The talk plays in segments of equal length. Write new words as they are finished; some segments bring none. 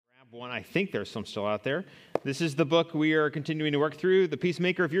one. I think there's some still out there. This is the book we are continuing to work through, The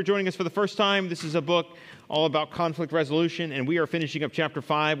Peacemaker. If you're joining us for the first time, this is a book all about conflict resolution, and we are finishing up chapter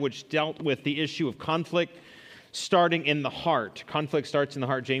 5, which dealt with the issue of conflict starting in the heart. Conflict starts in the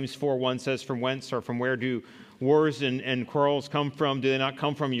heart. James 4:1 says, "From whence or from where do wars and quarrels come from? Do they not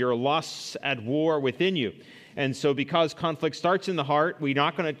come from your lusts at war within you?" And so because conflict starts in the heart, we're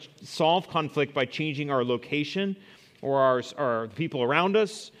not going to solve conflict by changing our location or our people around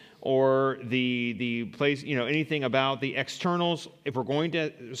us or the place, anything about the externals. If we're going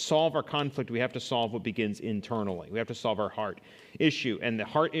to solve our conflict, we have to solve what begins internally. We have to solve our heart issue. And the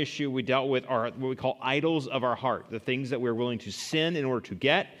heart issue we dealt with are what we call idols of our heart, the things that we're willing to sin in order to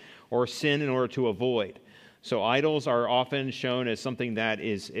get or sin in order to avoid. So idols are often shown as something that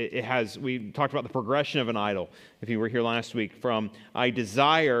we talked about the progression of an idol, if you were here last week, from I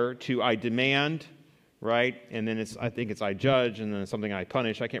desire to I demand, right? And then I think it's I judge, and then it's something I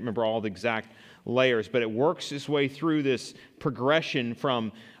punish. I can't remember all the exact layers, but it works its way through this progression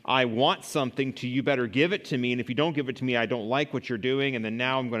from I want something to you better give it to me, and if you don't give it to me, I don't like what you're doing, and then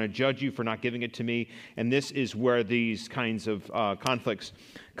now I'm going to judge you for not giving it to me. And this is where these kinds of conflicts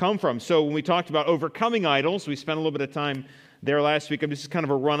come from. So when we talked about overcoming idols, we spent a little bit of time there last week. This is kind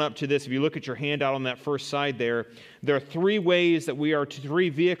of a run-up to this. If you look at your handout on that first side there are three ways that we are three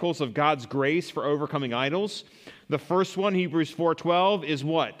vehicles of God's grace for overcoming idols. The first one, Hebrews 4:12, is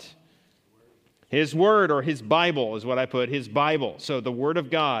what? His Word, or His Bible is what I put, His Bible. So the Word of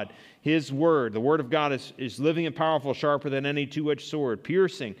God, His Word. The Word of God is living and powerful, sharper than any two-edged sword,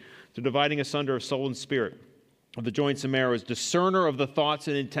 piercing to dividing asunder of soul and spirit, of the joints and marrows, discerner of the thoughts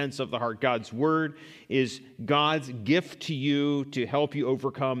and intents of the heart. God's Word is God's gift to you to help you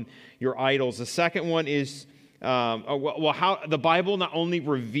overcome your idols. The second one is, how the Bible not only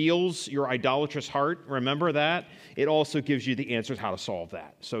reveals your idolatrous heart, remember that, it also gives you the answers how to solve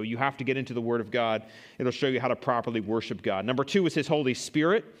that. So you have to get into the Word of God. It'll show you how to properly worship God. Number two is His Holy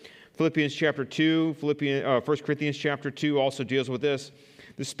Spirit. Philippians chapter 2, 1 Corinthians chapter 2 also deals with this.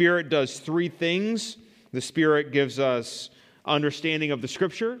 The Spirit does three things. The Spirit gives us understanding of the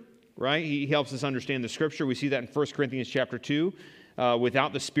Scripture, right? He helps us understand the Scripture. We see that in 1 Corinthians chapter 2.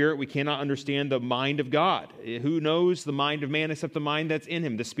 Without the Spirit, we cannot understand the mind of God. Who knows the mind of man except the mind that's in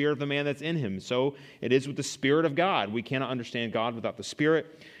him, the spirit of the man that's in him? So it is with the Spirit of God. We cannot understand God without the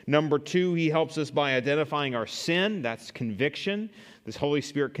Spirit. Number two, He helps us by identifying our sin. That's conviction. This Holy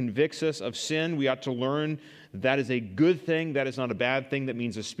Spirit convicts us of sin. We ought to learn that is a good thing. That is not a bad thing. That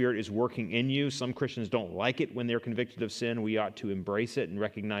means the Spirit is working in you. Some Christians don't like it when they're convicted of sin. We ought to embrace it and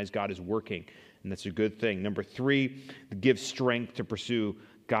recognize God is working. And that's a good thing. Number three, give strength to pursue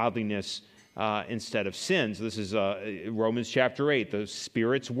godliness instead of sin. So this is Romans chapter 8, the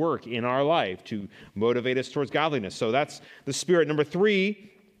Spirit's work in our life to motivate us towards godliness. So that's the Spirit. Number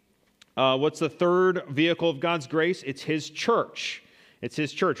three, what's the third vehicle of God's grace? It's His church. It's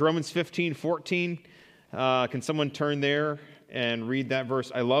His church. Romans 15:14. Can someone turn there and read that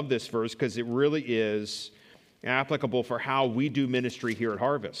verse? I love this verse because it really is applicable for how we do ministry here at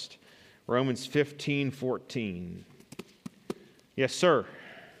Harvest. Romans 15:14. Yes, sir.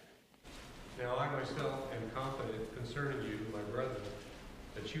 Now I myself am confident concerning you, my brethren,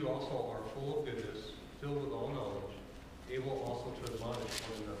 that you also are full of goodness, filled with all knowledge, able also to admonish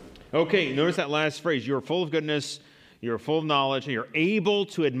one another. Okay, notice that last phrase. You're full of goodness, you're full of knowledge, and you're able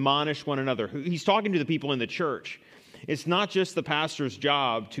to admonish one another. He's talking to the people in the church. It's not just the pastor's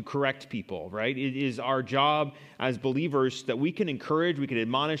job to correct people, right? It is our job as believers that we can encourage, we can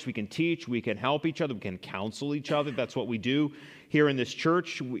admonish, we can teach, we can help each other, we can counsel each other. That's what we do here in this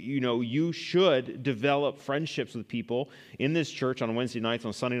church. You should develop friendships with people in this church on Wednesday nights,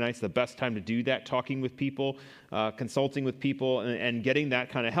 on Sunday nights. The best time to do that, talking with people, consulting with people, and getting that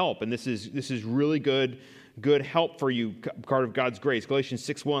kind of help. And this is really good help for you, part of God's grace. Galatians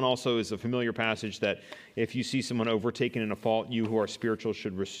 6:1 also is a familiar passage that if you see someone overtaken in a fault, you who are spiritual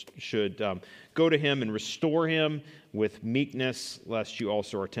should go to him and restore him with meekness, lest you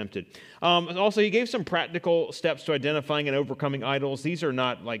also are tempted. Also, he gave some practical steps to identifying and overcoming idols. These are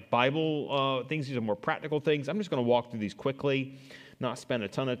not like Bible things. These are more practical things. I'm just going to walk through these quickly, not spend a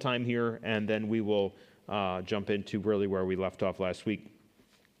ton of time here, and then we will jump into really where we left off last week.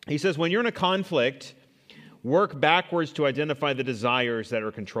 He says, when you're in a conflict, work backwards to identify the desires that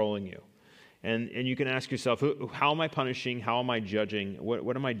are controlling you. And you can ask yourself, how am I punishing? How am I judging?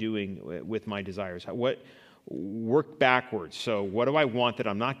 What am I doing with my desires? Work backwards. So what do I want that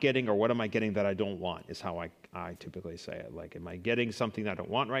I'm not getting, or what am I getting that I don't want, is how I typically say it. Like, am I getting something that I don't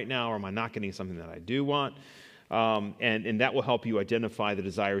want right now, or am I not getting something that I do want? And that will help you identify the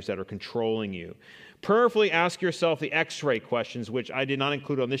desires that are controlling you. Prayerfully ask yourself the X-ray questions, which I did not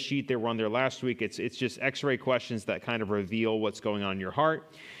include on this sheet. They were on there last week. It's just X-ray questions that kind of reveal what's going on in your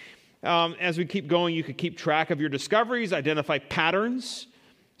heart. As we keep going, you can keep track of your discoveries, identify patterns.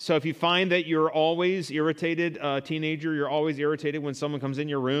 So if you find that you're always irritated, teenager, you're always irritated when someone comes in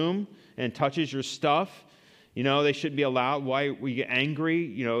your room and touches your stuff, they shouldn't be allowed. Why we get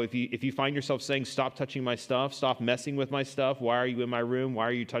angry? If you find yourself saying, "Stop touching my stuff, stop messing with my stuff, why are you in my room? Why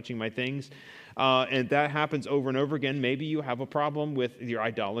are you touching my things?" And that happens over and over again. Maybe you have a problem with your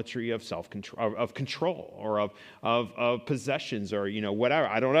idolatry of self-control, of control, or of possessions, or whatever.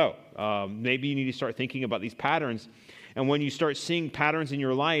 I don't know. Maybe you need to start thinking about these patterns. And when you start seeing patterns in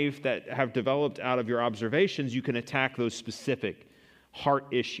your life that have developed out of your observations, you can attack those specific heart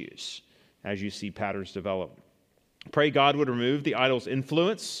issues as you see patterns develop. Pray God would remove the idol's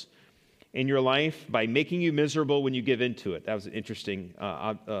influence in your life by making you miserable when you give into it. That was an interesting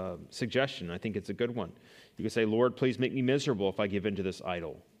suggestion. I think it's a good one. You can say, "Lord, please make me miserable if I give into this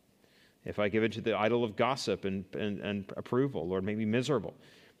idol. If I give into the idol of gossip and approval, Lord, make me miserable.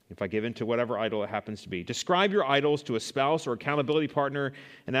 If I give into whatever idol it happens to be." Describe your idols to a spouse or accountability partner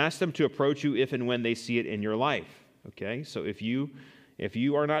and ask them to approach you if and when they see it in your life. Okay? So if you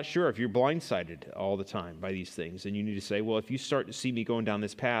are not sure, if you're blindsided all the time by these things, then you need to say, well, if you start to see me going down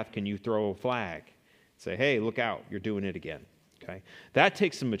this path, can you throw a flag? Say, "Hey, look out, you're doing it again." Okay? That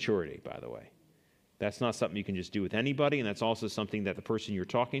takes some maturity, by the way. That's not something you can just do with anybody, and that's also something that the person you're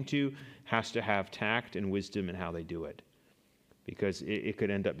talking to has to have tact and wisdom in how they do it, because it could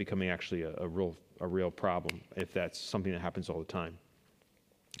end up becoming actually a real problem if that's something that happens all the time.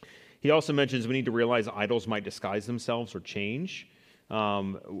 He also mentions we need to realize idols might disguise themselves or change.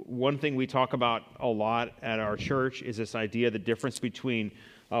 One thing we talk about a lot at our church is this idea, the difference between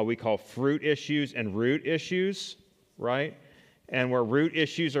we call fruit issues and root issues, right? And where root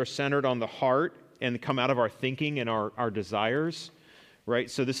issues are centered on the heart and come out of our thinking and our desires, right?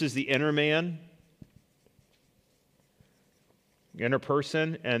 So this is the inner man, inner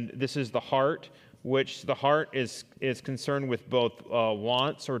person, and this is the heart, which the heart is concerned with both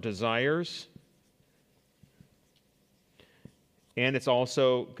wants or desires, and it's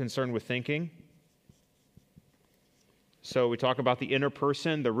also concerned with thinking. So we talk about the inner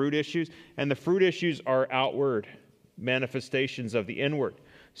person, the root issues, and the fruit issues are outward manifestations of the inward.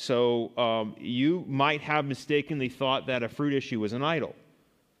 So you might have mistakenly thought that a fruit issue was an idol.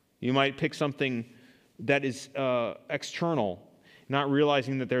 You might pick something that is external, not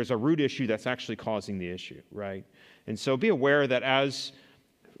realizing that there's a root issue that's actually causing the issue, right? And so be aware that as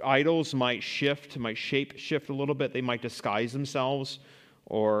idols might shift a little bit, they might disguise themselves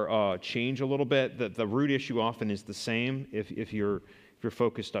or change a little bit, that the root issue often is the same if you're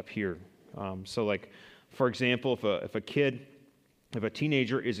focused up here. So like, for example, if a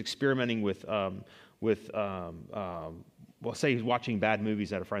teenager is experimenting with well, say he's watching bad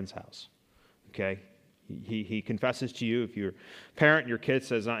movies at a friend's house, okay? He confesses to you. If you're a parent, your kid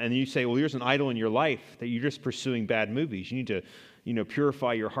says, and you say, well, here's an idol in your life that you're just pursuing bad movies. You need to,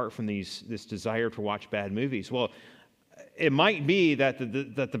 purify your heart from this desire to watch bad movies. Well, it might be that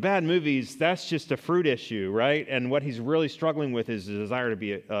the bad movies, that's just a fruit issue, right? And what he's really struggling with is the desire to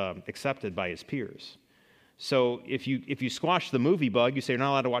be accepted by his peers. So if you squash the movie bug, you say you're not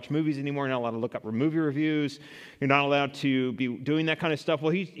allowed to watch movies anymore, you're not allowed to look up movie reviews, you're not allowed to be doing that kind of stuff,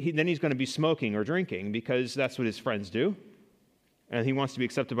 well, then he's going to be smoking or drinking because that's what his friends do. And he wants to be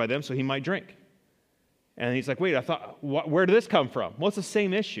accepted by them, so he might drink. And he's like, wait, I thought, where did this come from? Well, it's the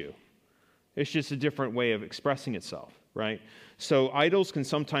same issue. It's just a different way of expressing itself, right? So idols can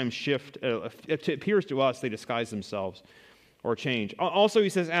sometimes shift. It appears to us they disguise themselves or change. Also, he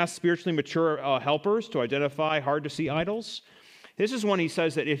says, ask spiritually mature helpers to identify hard-to-see idols. This is when he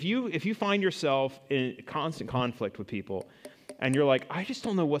says that if you find yourself in constant conflict with people, and you're like, I just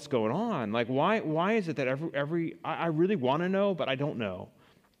don't know what's going on. Like, why is it that I really want to know, but I don't know?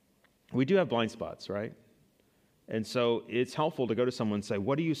 We do have blind spots, right? And so it's helpful to go to someone and say,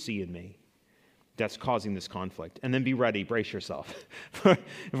 what do you see in me that's causing this conflict? And then be ready, brace yourself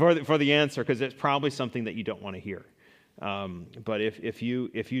for the answer, because it's probably something that you don't want to hear. But if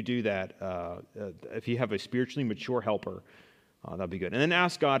you do that, if you have a spiritually mature helper, that'll be good. And then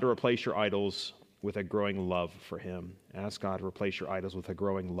ask God to replace your idols with a growing love for Him. Ask God to replace your idols with a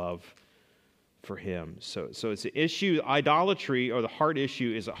growing love for Him. So it's an issue. Idolatry, or the heart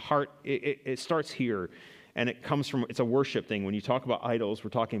issue, is a heart. It starts here, and it comes from. It's a worship thing. When you talk about idols, we're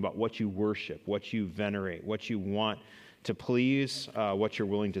talking about what you worship, what you venerate, what you want to please, what you're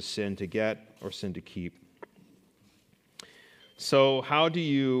willing to sin to get or sin to keep. So how do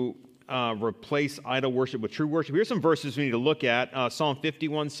you replace idol worship with true worship. Here's some verses we need to look at. Psalm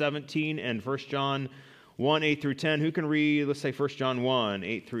 51:17 and 1 John 1, 8 through 10. Who can read, let's say 1 John 1,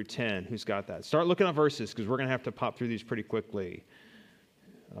 8 through 10? Who's got that? Start looking at verses because we're going to have to pop through these pretty quickly.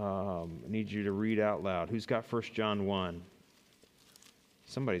 I need you to read out loud. Who's got 1 John 1?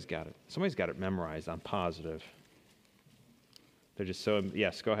 Somebody's got it. Somebody's got it memorized. I'm positive. They're just so...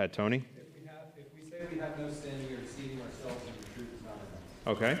 Yes, go ahead, Tony. If we say we have no sin, we are deceiving ourselves and the truth is not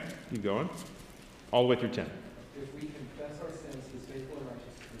in us. Okay, keep going. All the way through 10. If we confess our sins, he is faithful and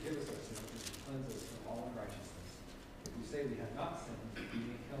righteous to forgive us our sins and to cleanse us from all unrighteousness. If we say we have not sinned, we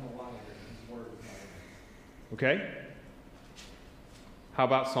become a liar and his word is not in us. Okay. How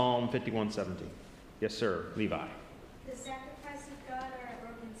about Psalm 51:17? Yes, sir, Levi. The sacrifice of God are a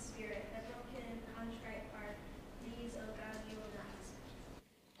broken spirit, a broken and contrite heart. These, O God, you will not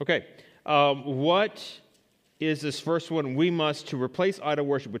despise. Okay. What is this first one? We must, to replace idol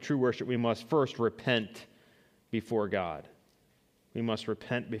worship with true worship, we must first repent before God. We must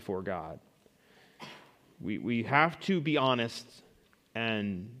repent before God. We have to be honest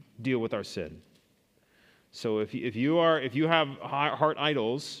and deal with our sin. So if you have heart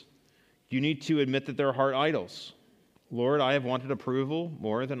idols, you need to admit that they're heart idols. Lord, I have wanted approval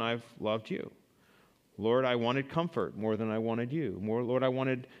more than I've loved you. Lord, I wanted comfort more than I wanted you. Lord, I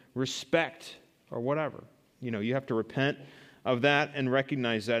wanted respect or whatever. You have to repent of that and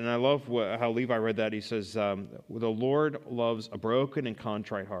recognize that. And I love how Levi read that. He says, the Lord loves a broken and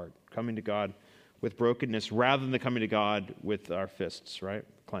contrite heart, coming to God with brokenness rather than coming to God with our fists, right,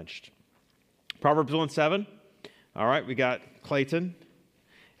 clenched. Proverbs 1:7. All right, we got Clayton.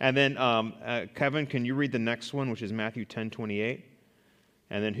 And then, Kevin, can you read the next one, which is Matthew 10:28?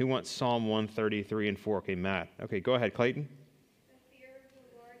 And then who wants Psalm 133 and 4? Okay, Matt. Okay, go ahead, Clayton. The fear of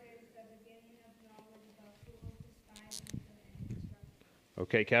the Lord is the beginning of knowledge, but fools despise wisdom and instruction.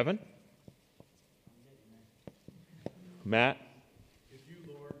 Okay, Kevin. Matt. If you,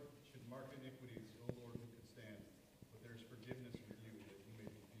 Lord, should mark iniquities, O Lord, who could stand? But there is forgiveness for you, that you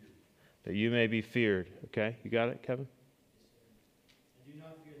may be feared. That you may be feared. Okay, you got it, Kevin? And do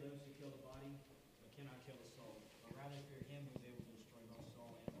not fear those who kill the body, but cannot kill the soul, but rather fear him who is able to destroy both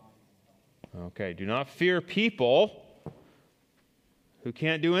soul and body in hell. Okay, do not fear people who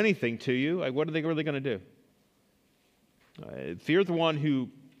can't do anything to you. Like, what are they really going to do? Fear the one who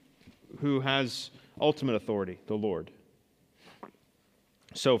has ultimate authority, the Lord.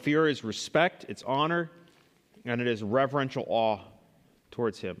 So fear is respect, it's honor, and it is reverential awe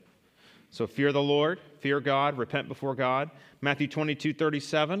towards him. So fear the Lord, fear God, repent before God. Matthew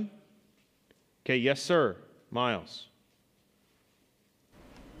 22:37. Okay, yes, sir. Miles.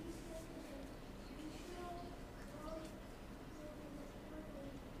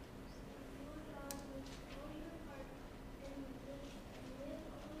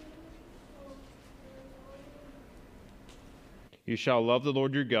 You shall love the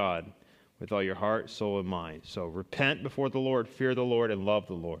Lord your God with all your heart, soul, and mind. So repent before the Lord, fear the Lord, and love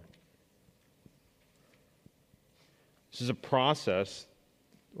the Lord. This is a process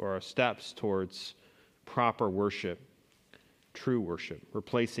or steps towards proper worship, true worship,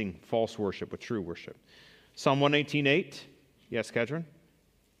 replacing false worship with true worship. Psalm 118:8. Yes, Kedron?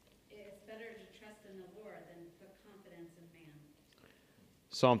 It's better to trust in the Lord than put confidence in man.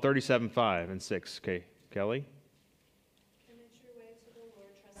 Psalm 37:5 and 6. Okay, Kelly? Commit your way to the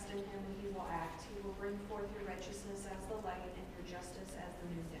Lord, trust in him, and he will act. He will bring forth your righteousness as the light and your justice as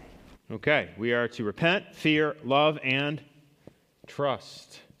the noonday. Okay, we are to repent, fear, love, and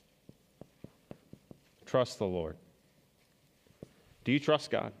trust. Trust the Lord. Do you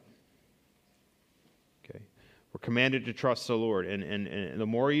trust God? Okay. We're commanded to trust the Lord. And the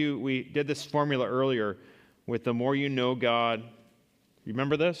more we did this formula earlier with the more you know God.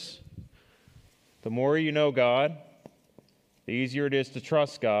 Remember this? The more you know God, the easier it is to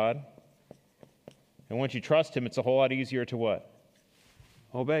trust God. And once you trust him, it's a whole lot easier to what?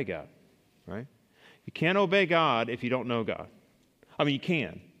 Obey God, right? You can't obey God if you don't know God. I mean, you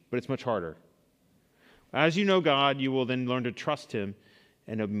can, but it's much harder. As you know God, you will then learn to trust him,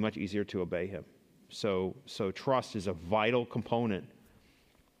 and it'll be much easier to obey him. So trust is a vital component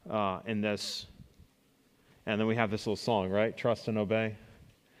in this. And then we have this little song, right? Trust and obey.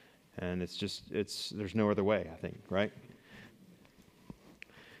 And there's no other way, I think, right?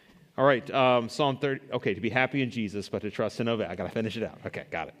 All right, Psalm 30. Okay, to be happy in Jesus, but to trust and obey. I got to finish it out. Okay,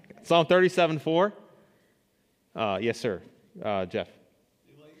 got it. Psalm 37:4. Yes, sir. Jeff. Delight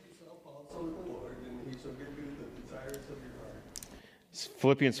yourself also in the Lord, and he shall give you the desires of your heart.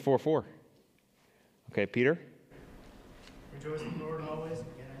 Philippians 4:4. Okay, Peter. Rejoice in the Lord always.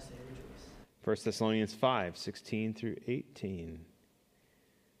 Again, I say rejoice. 1 Thessalonians 5:16 through 18.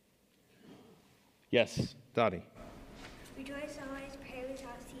 Yes, Dottie. Rejoice always, pray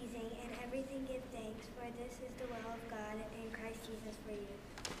without ceasing, and everything give thanks, for this is the will of God in Christ Jesus for you.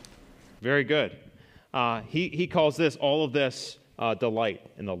 Very good. He calls all of this delight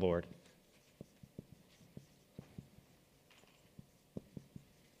in the Lord.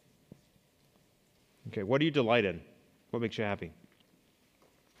 Okay, what do you delight in? What makes you happy?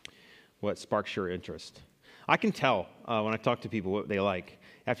 What sparks your interest? I can tell when I talk to people what they like.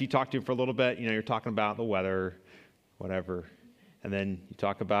 After you talk to them for a little bit, you're talking about the weather, whatever, and then you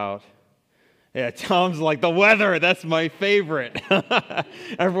talk about, Tom's like, the weather, that's my favorite.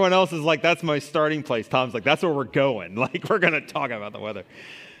 Everyone else is like, that's my starting place. Tom's like, that's where we're going. Like, we're going to talk about the weather.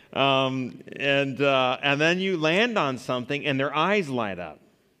 And then you land on something, and their eyes light up.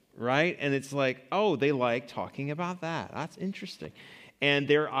 Right? And it's like, oh, they like talking about that. That's interesting. And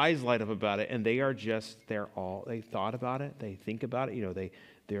their eyes light up about it, and they thought about it, they think about it,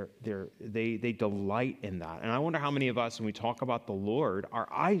 they delight in that. And I wonder how many of us, when we talk about the Lord, our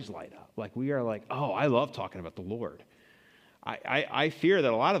eyes light up. Like we are like, oh, I love talking about the Lord. I fear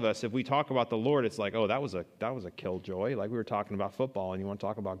that a lot of us, if we talk about the Lord, it's like, oh, that was a killjoy. Like we were talking about football, and you want to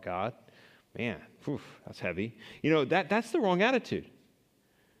talk about God? Man, that's heavy. That's the wrong attitude.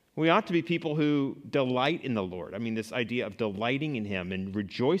 We ought to be people who delight in the Lord. I mean, this idea of delighting in Him and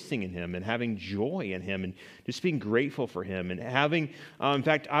rejoicing in Him and having joy in Him and just being grateful for Him and having, in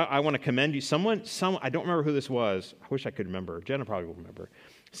fact, I want to commend you. I don't remember who this was. I wish I could remember. Jenna probably will remember.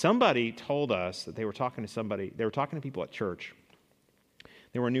 Somebody told us that they were talking to people at church.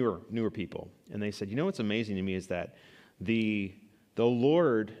 They were newer people. And they said, what's amazing to me is that the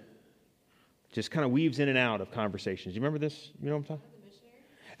Lord just kind of weaves in and out of conversations. You remember this? You know what I'm talking about?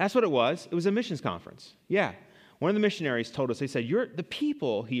 That's what it was. It was a missions conference. Yeah. One of the missionaries told us, they said, the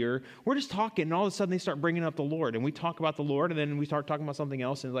people here, we're just talking, and all of a sudden they start bringing up the Lord, and we talk about the Lord, and then we start talking about something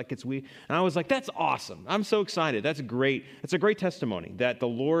else, and like it's we. And I was like, that's awesome. I'm so excited. That's great. It's a great testimony that the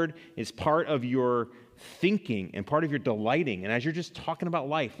Lord is part of your thinking and part of your delighting. And as you're just talking about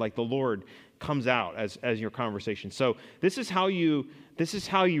life, like the Lord comes out as your conversation. So this is how you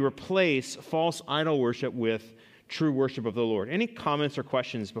replace false idol worship with true worship of the Lord. Any comments or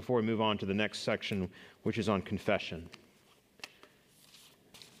questions before we move on to the next section, which is on confession?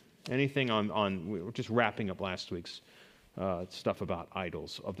 Anything we're just wrapping up last week's stuff about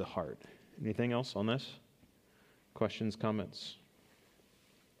idols of the heart. Anything else on this? Questions, comments?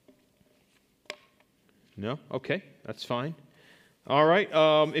 No? Okay, that's fine. All right,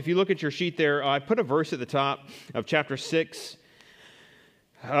 if you look at your sheet there, I put a verse at the top of chapter 6.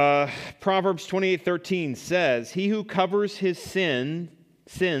 Proverbs 28:13 says, "He who covers his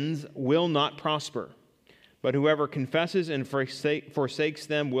sins will not prosper, but whoever confesses and forsakes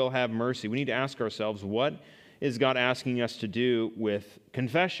them will have mercy." We need to ask ourselves, what is God asking us to do with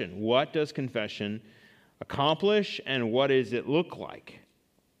confession? What does confession accomplish, and what does it look like?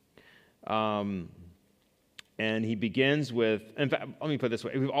 And he begins with, in fact, let me put it this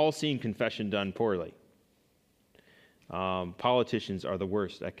way. We've all seen confession done poorly. Politicians are the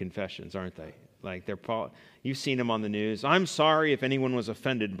worst at confessions, aren't they? Like you've seen them on the news. I'm sorry if anyone was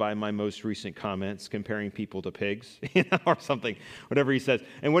offended by my most recent comments comparing people to pigs, or something, whatever he says.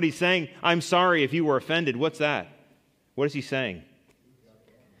 And what he's saying, I'm sorry if you were offended. What's that? What is he saying?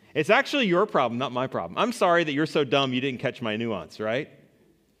 It's actually your problem, not my problem. I'm sorry that you're so dumb you didn't catch my nuance, right?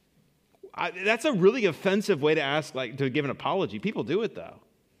 That's a really offensive way to give an apology. People do it though.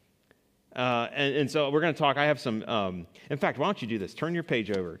 And so we're going to talk. I have some, in fact, why don't you do this? Turn your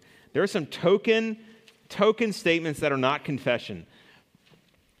page over. There are some token statements that are not confession.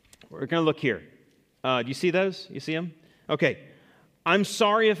 We're going to look here. Do you see those? You see them? Okay. I'm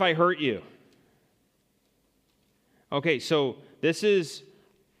sorry if I hurt you. Okay, so this is,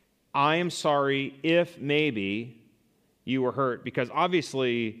 I am sorry if maybe you were hurt, because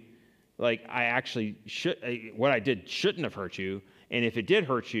obviously, like, what I did shouldn't have hurt you, and if it did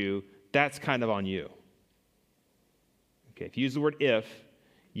hurt you, that's kind of on you. Okay, if you use the word if,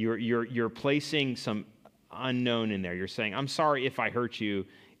 you're placing some unknown in there. You're saying, I'm sorry if I hurt you,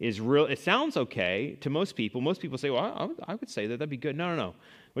 is real. It sounds okay to most people. Most people say, well, I would say that'd be good. No.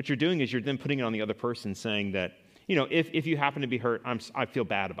 What you're doing is you're then putting it on the other person, saying that, if you happen to be hurt, I feel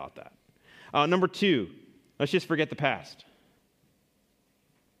bad about that. Number 2, let's just forget the past.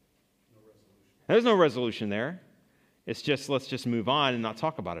 There's no resolution there. It's just, let's just move on and not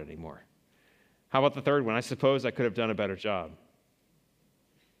talk about it anymore. How about the third one? I suppose I could have done a better job.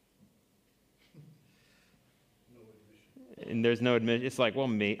 And there's no admission. It's like, well,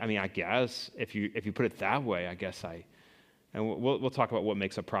 I guess if you put it that way, I guess and we'll talk about what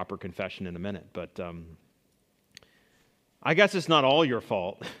makes a proper confession in a minute. But I guess it's not all your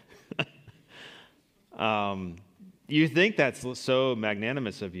fault. You think that's so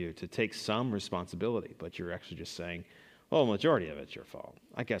magnanimous of you to take some responsibility, but you're actually just saying, well, the majority of it's your fault.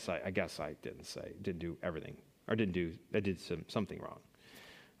 I guess I didn't do everything, or I did something wrong.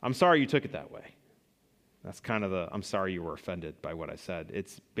 I'm sorry you took it that way. That's kind of I'm sorry you were offended by what I said.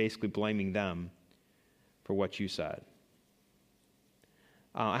 It's basically blaming them for what you said.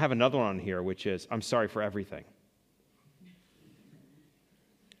 I have another one here, which is, I'm sorry for everything.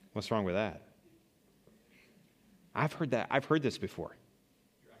 What's wrong with that? I've heard that. I've heard this before.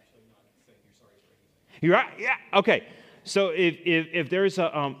 You're actually not saying you're sorry for anything. You're right. Yeah. Okay. So if there's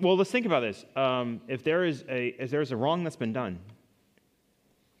a well, let's think about this. If there's a wrong that's been done,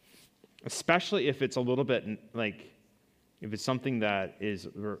 especially if it's a little bit like, if it's something that is,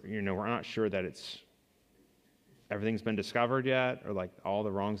 we're not sure that everything's been discovered yet, or like all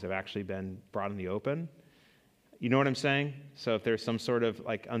the wrongs have actually been brought in the open. You know what I'm saying? So if there's some sort of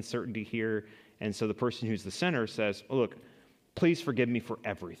like uncertainty here, and so the person who's the sinner says, oh, look, please forgive me for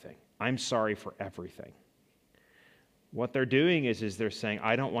everything. I'm sorry for everything. What they're doing is they're saying,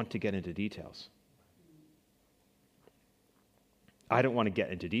 I don't want to get into details. I don't want to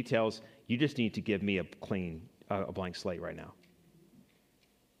get into details. You just need to give me a blank slate right now.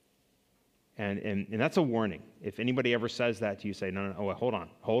 And that's a warning. If anybody ever says that to you, say, no, hold on.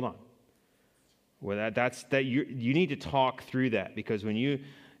 Well, you need to talk through that, because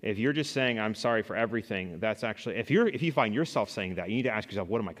if you're just saying I'm sorry for everything, that's actually, if you find yourself saying that, you need to ask yourself,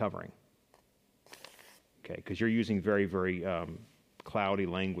 what am I covering? Okay, because you're using very, very cloudy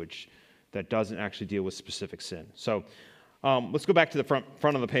language that doesn't actually deal with specific sin. So let's go back to the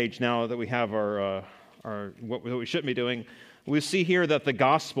front of the page now that we have our what we shouldn't be doing. We see here that the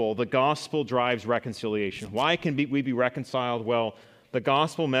gospel drives reconciliation. Why can we be reconciled? Well, the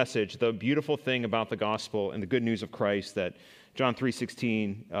gospel message, the beautiful thing about the gospel and the good news of Christ, that John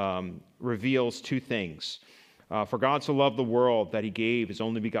 3:16 reveals two things. For God so loved the world that he gave his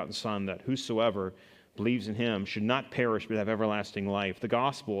only begotten Son, that whosoever believes in him should not perish but have everlasting life. The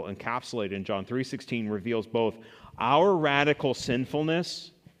gospel, encapsulated in John 3:16, reveals both our radical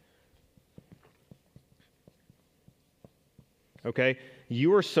sinfulness. Okay?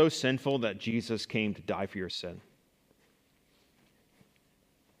 You are so sinful that Jesus came to die for your sin.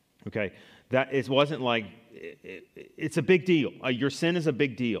 Okay? It wasn't like, it's a big deal. Your sin is a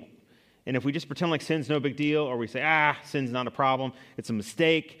big deal. And if we just pretend like sin's no big deal, or we say, sin's not a problem, it's a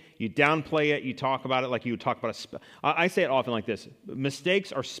mistake, you downplay it, you talk about it like you would talk about I say it often like this: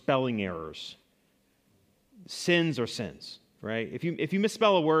 mistakes are spelling errors. Sins are sins, right? If you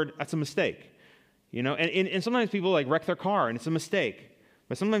misspell a word, that's a mistake. And sometimes people like wreck their car and it's a mistake.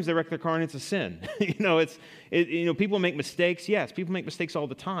 But sometimes they wreck their car and it's a sin. People make mistakes. Yes, people make mistakes all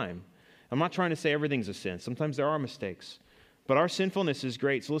the time. I'm not trying to say everything's a sin. Sometimes there are mistakes. But our sinfulness is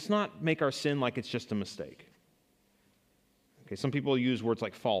great, so let's not make our sin like it's just a mistake. Okay, some people use words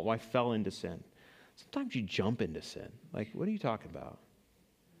like fault. Well, I fell into sin. Sometimes you jump into sin. Like, what are you talking about?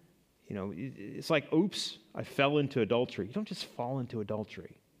 It's like, oops, I fell into adultery. You don't just fall into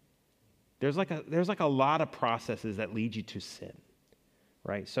adultery. There's like a lot of processes that lead you to sin,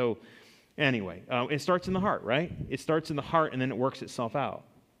 right? So anyway, it starts in the heart, right? It starts in the heart, and then it works itself out.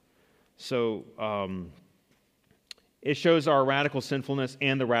 So it shows our radical sinfulness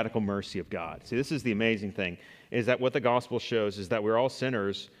and the radical mercy of God. See, this is the amazing thing, is that what the gospel shows is that we're all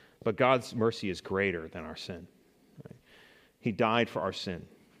sinners, but God's mercy is greater than our sin. Right? He died for our sin.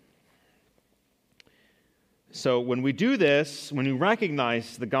 So when we do this, when we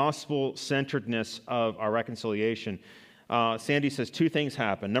recognize the gospel-centeredness of our reconciliation, Sandy says two things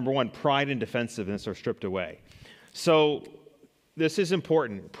happen. Number one, pride and defensiveness are stripped away. So this is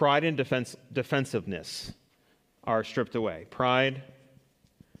important. Pride and defensiveness are stripped away. Pride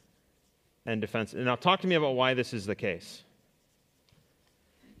and defense. And now talk to me about why this is the case.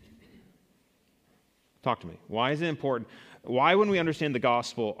 Talk to me. Why is it important? Why, when we understand the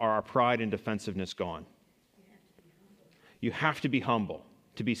gospel, are our pride and defensiveness gone? You have to be humble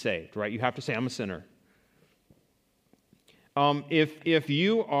to be saved, right? You have to say, I'm a sinner.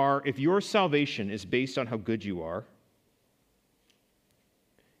 If your salvation is based on how good you are,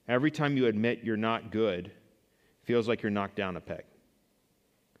 every time you admit you're not good, it feels like you're knocked down a peg.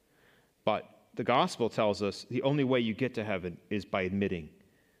 But the gospel tells us the only way you get to heaven is by admitting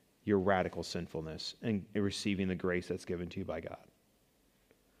your radical sinfulness and receiving the grace that's given to you by God.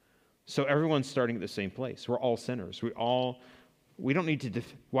 So everyone's starting at the same place. We're all sinners. We don't need to,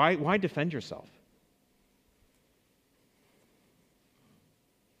 why defend yourself?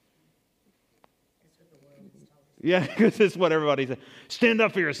 Yeah, because it's what everybody says. Stand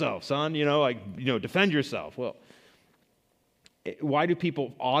up for yourself, son. Defend yourself. Well, why do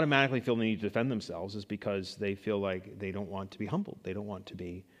people automatically feel the need to defend themselves? Is because they feel like they don't want to be humbled. They don't want to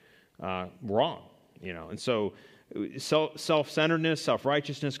be wrong, And so self-centeredness,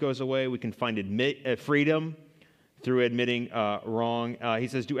 self-righteousness goes away. We can find freedom through admitting wrong. He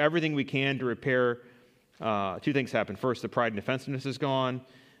says, do everything we can to repair. Two things happen. First, the pride and defensiveness is gone,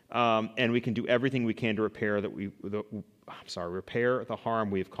 and we can do everything we can to repair repair the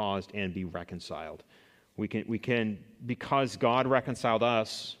harm we have caused and be reconciled. We can, because God reconciled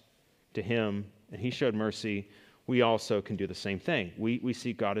us to Him, and He showed mercy, we also can do the same thing. We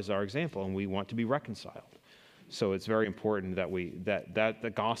see God as our example, and we want to be reconciled. So it's very important that the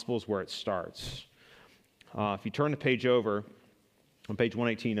gospel is where it starts. If you turn the page over, on page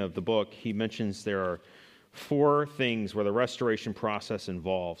 118 of the book, he mentions there are 4 things where the restoration process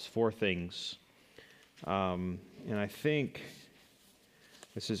involves. 4 things. And I think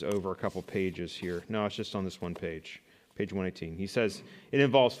this is over a couple pages here. No, it's just on this one page, page 118. He says it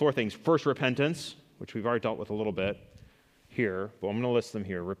involves 4 things. First, repentance, which we've already dealt with a little bit here, but I'm going to list them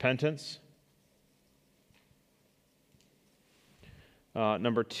here. Repentance.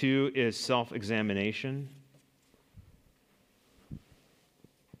 Number 2 is self-examination.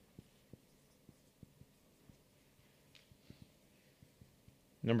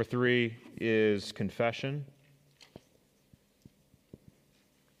 Number 3 is confession.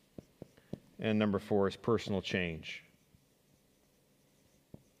 And number 4 is personal change.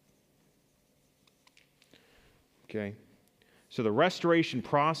 Okay. So the restoration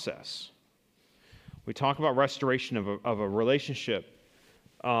process, we talk about restoration of a relationship.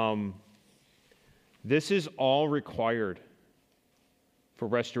 This is all required for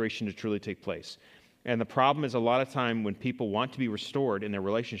restoration to truly take place. And the problem is a lot of time when people want to be restored in their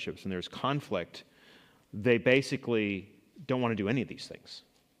relationships and there's conflict, they basically don't want to do any of these things.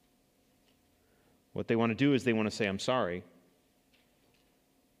 What they want to do is they want to say, I'm sorry,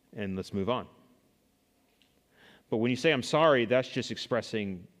 and let's move on. But when you say, I'm sorry, that's just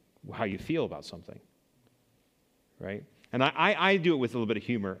expressing how you feel about something, right? And I do it with a little bit of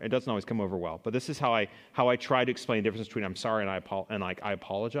humor. It doesn't always come over well, but this is how I try to explain the difference between I'm sorry and I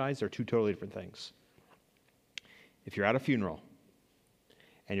apologize. They're 2 totally different things. If you're at a funeral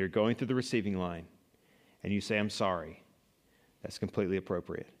and you're going through the receiving line and you say, I'm sorry, that's completely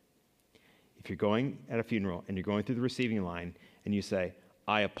appropriate. If you're going at a funeral and you're going through the receiving line and you say,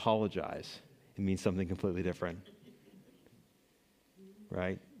 I apologize, it means something completely different.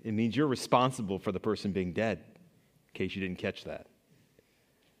 Right? It means you're responsible for the person being dead, in case you didn't catch that.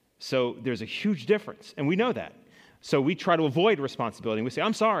 So there's a huge difference, and we know that. So we try to avoid responsibility. We say,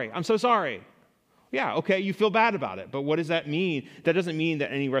 I'm sorry, I'm so sorry. Yeah, okay, you feel bad about it, but what does that mean? That doesn't mean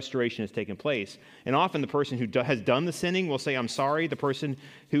that any restoration has taken place. And often the person who has done the sinning will say, I'm sorry. The person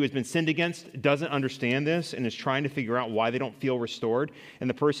who has been sinned against doesn't understand this and is trying to figure out why they don't feel restored. And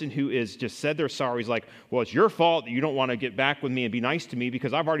the person who is just said they're sorry is like, well, it's your fault that you don't want to get back with me and be nice to me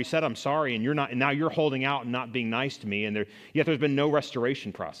because I've already said I'm sorry and you're not, and now you're holding out and not being nice to me. And yet there's been no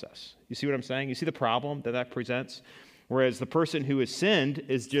restoration process. You see what I'm saying? You see the problem that presents? Whereas the person who has sinned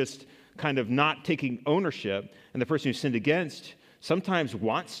is just kind of not taking ownership, and the person who sinned against sometimes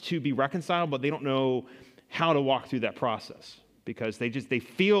wants to be reconciled, but they don't know how to walk through that process because they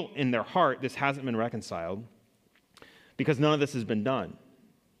feel in their heart this hasn't been reconciled because none of this has been done.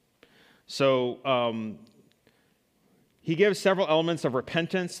 So he gives several elements of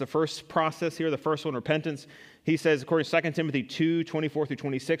repentance. The first process here, the first one, repentance, he says, according to 2 Timothy 2, 24 through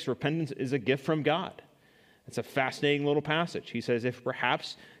 26, repentance is a gift from God. It's a fascinating little passage. He says, if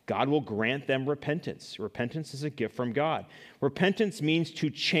perhaps God will grant them repentance. Repentance is a gift from God. Repentance means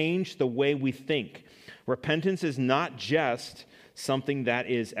to change the way we think. Repentance is not just something that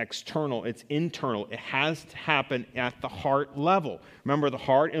is external, it's internal. It has to happen at the heart level. Remember, the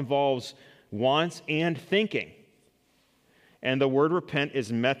heart involves wants and thinking. And the word repent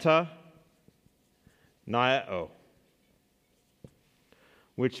is meta naio,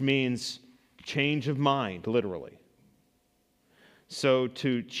 which means change of mind, literally. So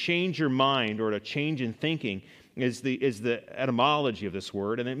to change your mind or to change in thinking is the etymology of this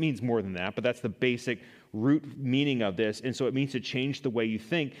word, and it means more than that, but that's the basic root meaning of this, and so it means to change the way you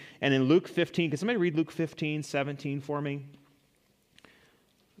think. And in Luke 15, can somebody read Luke 15, 17 for me?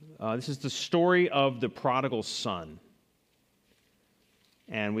 This is the story of the prodigal son.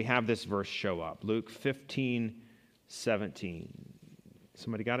 And we have this verse show up, Luke 15, 17.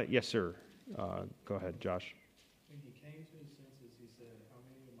 Somebody got it? Yes, sir. Go ahead, Josh. When he came to his senses, he said, how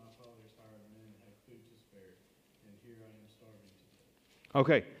many of my father's hired men have food to spare, and here I am starving to death.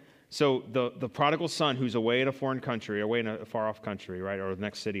 Okay, so the prodigal son who's away in a foreign country, away in a far-off country, right, or the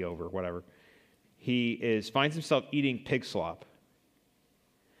next city over, whatever, he finds himself eating pig slop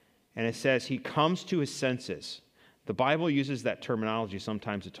And it says he comes to his senses. The Bible uses that terminology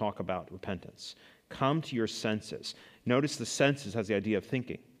sometimes to talk about repentance. Come to your senses. Notice the senses has the idea of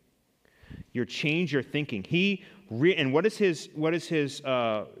thinking. You change your thinking. And what is his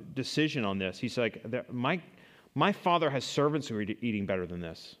decision on this? He's like, my father has servants who are eating better than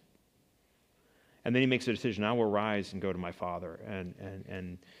this. And then he makes a decision. I will rise and go to my father.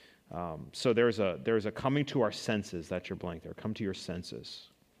 So there's a coming to our senses. That's your blank there. Come to your senses.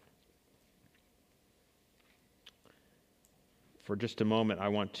 For just a moment, I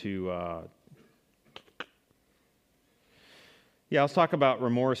want to let's talk about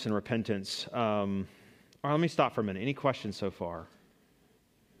remorse and repentance. Let me stop for a minute. Any questions so far?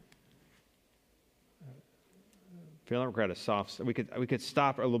 Feeling like we're at a soft. We could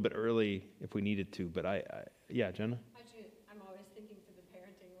stop a little bit early if we needed to, but Jenna. Actually, I'm always thinking through the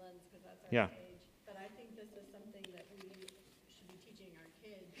parenting lens because that's our stage. But I think this is something that we should be teaching our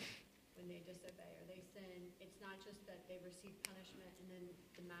kids when they disobey or they sin. It's not just that they receive punishment and then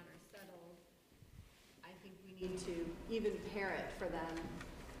the matter is settled. I think we need to even parrot for them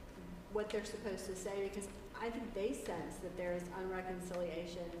what they're supposed to say, because I think they sense that there is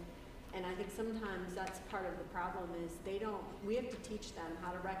unreconciliation. And I think sometimes that's part of the problem is we have to teach them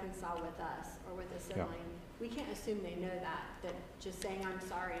how to reconcile with us or with a sibling. We can't assume they know that just saying I'm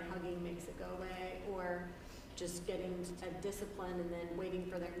sorry and hugging makes it go away, or just getting a discipline and then waiting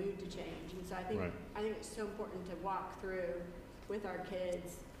for their mood to change. And so I think it's so important to walk through with our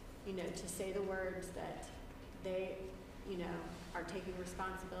kids, to say the words that they, are taking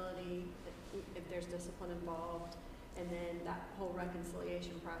responsibility if there's discipline involved. And then that whole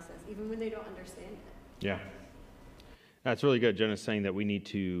reconciliation process, even when they don't understand it. Yeah. That's really good. Jenna's saying that we need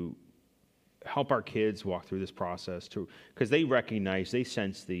to help our kids walk through this process because they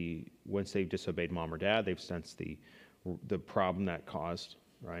sense once they've disobeyed mom or dad, they've sensed the problem that caused,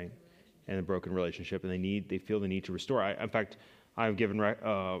 right? And the broken relationship, and they feel the need to restore. In fact, I've given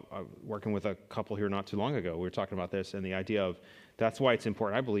working with a couple here not too long ago. We were talking about this and the idea of that's why it's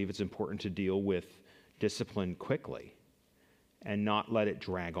important. I believe it's important to deal with discipline quickly and not let it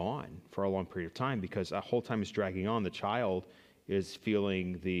drag on for a long period of time, because the whole time it's dragging on, the child is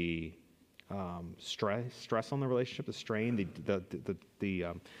feeling the stress on the relationship, the strain,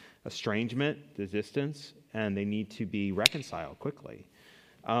 the estrangement, the distance, and they need to be reconciled quickly.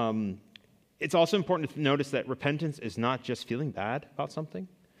 It's also important to notice that repentance is not just feeling bad about something.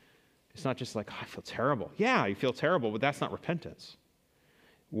 It's not just like, I feel terrible. Yeah, you feel terrible, but that's not repentance.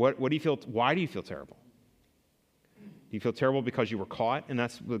 What do you feel? Why do you feel terrible? You feel terrible because you were caught, and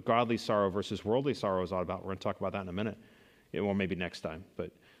that's what godly sorrow versus worldly sorrow is all about. We're going to talk about that in a minute, or maybe next time.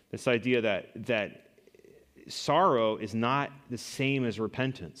 But this idea that sorrow is not the same as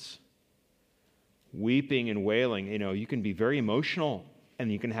repentance. Weeping and wailing, you can be very emotional, and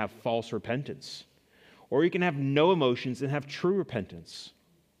you can have false repentance. Or you can have no emotions and have true repentance.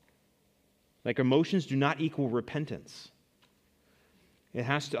 Like, emotions do not equal repentance. It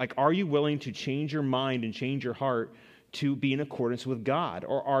has to, are you willing to change your mind and change your heart to be in accordance with God?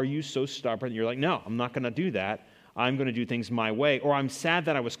 Or are you so stubborn that you're like, no, I'm not going to do that. I'm going to do things my way. Or I'm sad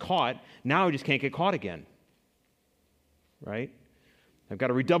that I was caught. Now I just can't get caught again. Right? I've got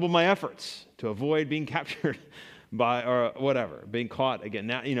to redouble my efforts to avoid being captured by, or whatever, being caught again.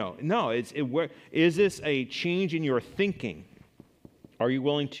 Now, no, is this a change in your thinking? Are you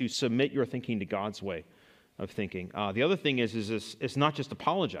willing to submit your thinking to God's way of thinking? The other thing is it's not just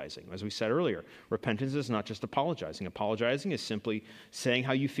apologizing. As we said earlier, repentance is not just apologizing. Apologizing is simply saying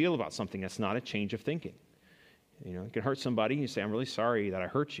how you feel about something. That's not a change of thinking. You can hurt somebody and you say, I'm really sorry that I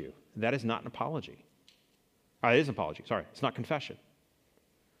hurt you. That is not an apology. It is an apology. Sorry, it's not confession.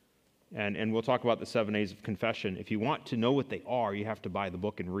 And we'll talk about the 7 A's of confession. If you want to know what they are, you have to buy the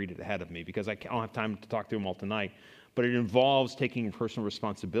book and read it ahead of me, because I don't have time to talk through them all tonight. But it involves taking personal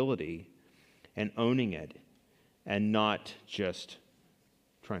responsibility and owning it, and not just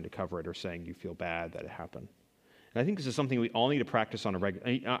trying to cover it or saying you feel bad that it happened. And I think this is something we all need to practice on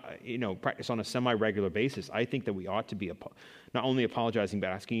practice on a semi-regular basis. I think that we ought to be not only apologizing, but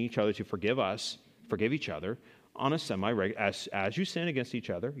asking each other to forgive each other on a semi-regular. As you sin against each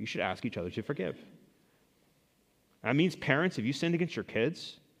other, you should ask each other to forgive. That means, parents, if you sinned against your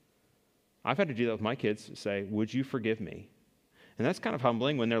kids, I've had to do that with my kids, say, would you forgive me? And that's kind of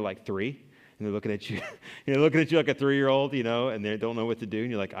humbling when they're like 3, and they're looking at you, looking at you like a 3-year-old, and they don't know what to do, and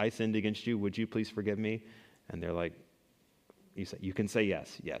you're like, I sinned against you, would you please forgive me? And they're like, you can say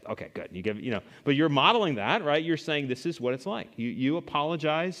yes, okay, good. You give, but you're modeling that, right? You're saying this is what it's like. You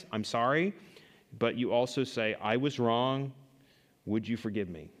apologize, I'm sorry, but you also say, I was wrong, would you forgive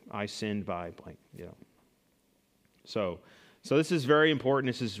me? I sinned by blank, So So this is very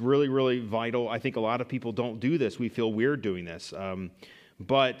important. This is really, really vital. I think a lot of people don't do this. We feel weird doing this.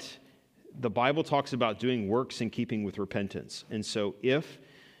 But the Bible talks about doing works in keeping with repentance. And so if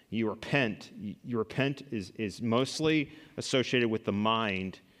you repent, your repent is mostly associated with the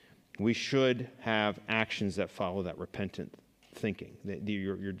mind. We should have actions that follow that repentant thinking.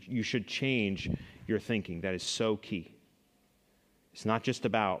 You should change your thinking. That is so key. It's not just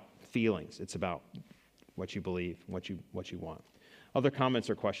about feelings. It's about what you believe, what you want. Other comments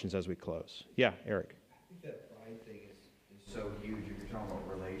or questions as we close? Yeah, Eric. I think that pride thing is so huge if you're talking about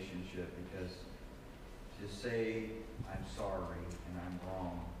relationship, because to say I'm sorry and I'm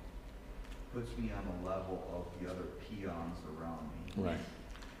wrong puts me on the level of the other peons around me. Right.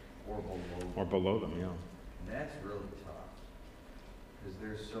 Or below them. Or below them, yeah. And that's really tough. Because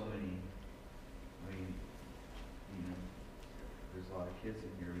there's so many, I mean, you know, there's a lot of kids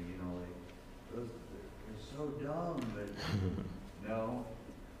in here, you know, like, those, they're so dumb, but no,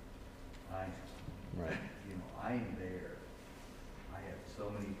 right. You know, I am there. I have so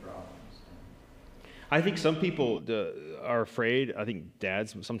many problems. I think some people are afraid. I think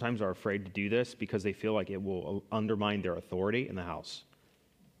dads sometimes are afraid to do this because they feel like it will undermine their authority in the house.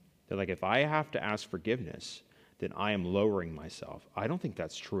 They're like, if I have to ask forgiveness, then I am lowering myself. I don't think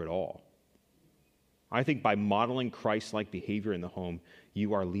that's true at all. I think by modeling Christ-like behavior in the home,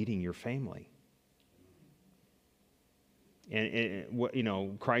 you are leading your family. And what, you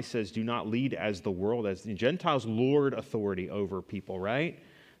know, Christ says, do not lead as the world, as the Gentiles lord authority over people, right?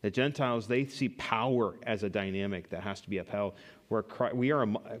 The Gentiles, they see power as a dynamic that has to be upheld. Where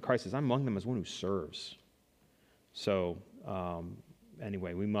Christ says, I'm among them as one who serves. So,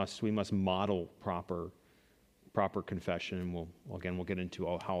 anyway, we must model proper confession, and we'll get into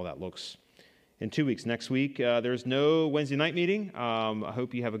how that looks in 2 weeks. Next week, there's no Wednesday night meeting. I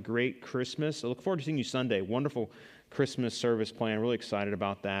hope you have a great Christmas. I look forward to seeing you Sunday. Wonderful Christmas service plan. Really excited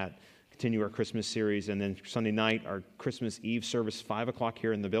about that. Continue our Christmas series, and then Sunday night, our Christmas Eve service, 5 o'clock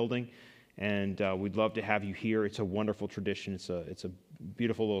here in the building. And we'd love to have you here. It's a wonderful tradition. It's a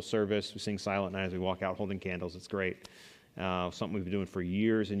beautiful little service. We sing Silent Night as we walk out holding candles. It's great. Something we've been doing for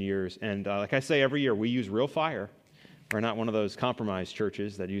years and years. And like I say every year, we use real fire. We're not one of those compromised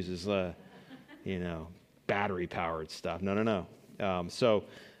churches that uses, battery-powered stuff. No. So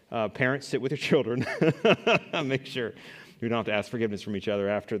parents, sit with your children. Make sure we don't have to ask forgiveness from each other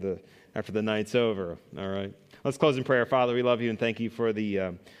after the night's over. All right. Let's close in prayer. Father, we love you and thank you for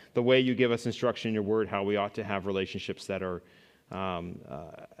the way you give us instruction in your word, how we ought to have relationships that are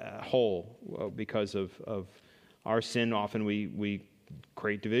whole because of our sin. Often we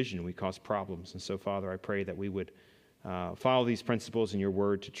create division. We cause problems. And so, Father, I pray that we would follow these principles in your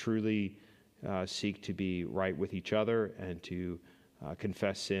word to truly seek to be right with each other and to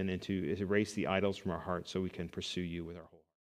confess sin and to erase the idols from our hearts so we can pursue you with our whole